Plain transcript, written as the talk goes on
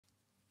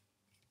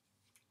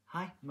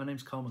Hi, my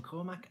name's Karl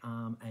McCormack.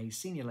 I'm a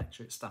senior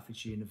lecturer at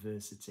Staffordshire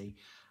University,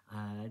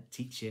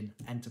 teaching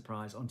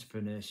enterprise,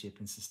 entrepreneurship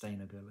and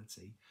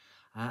sustainability.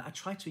 I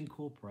try to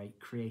incorporate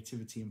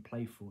creativity and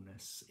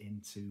playfulness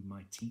into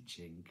my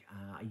teaching.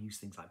 I use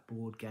things like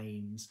board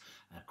games,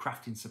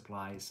 crafting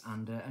supplies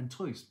and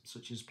toys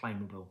such as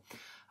Playmobil.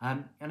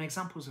 And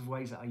examples of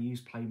ways that I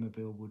use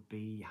Playmobil would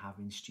be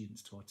having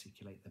students to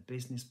articulate their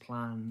business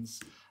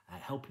plans,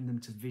 helping them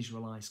to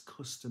visualise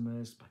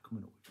customers by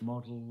coming up with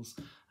models,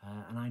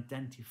 and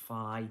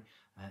identify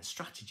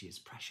strategies,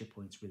 pressure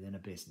points within a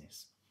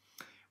business.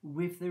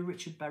 With the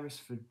Richard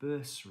Beresford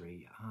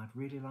Bursary, I'd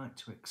really like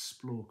to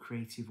explore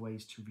creative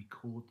ways to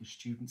record the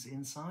students'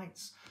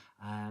 insights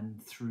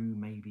through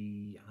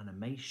maybe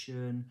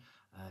animation,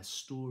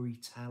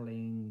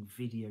 storytelling,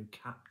 video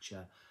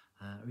capture,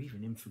 or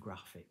even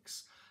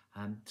infographics.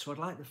 So I'd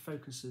like the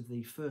focus of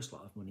the first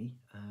lot of money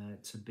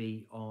to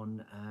be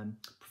on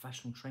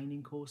professional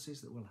training courses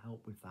that will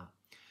help with that.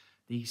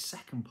 The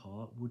second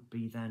part would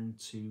be then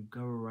to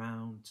go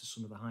around to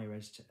some of the higher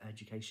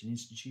education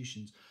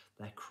institutions,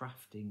 their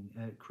crafting,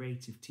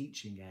 creative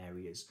teaching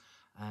areas.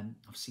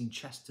 I've seen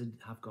Chester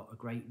have got a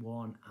great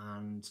one,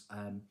 and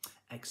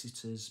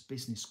Exeter's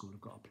Business School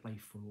have got a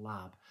playful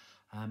lab.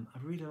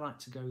 I'd really like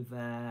to go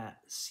there,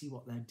 see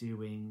what they're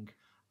doing,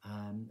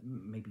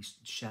 maybe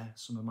share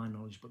some of my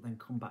knowledge, but then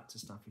come back to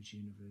Staffordshire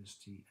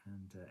University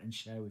and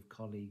share with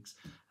colleagues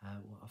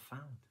what I've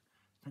found.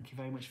 Thank you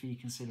very much for your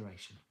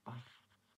consideration. Bye.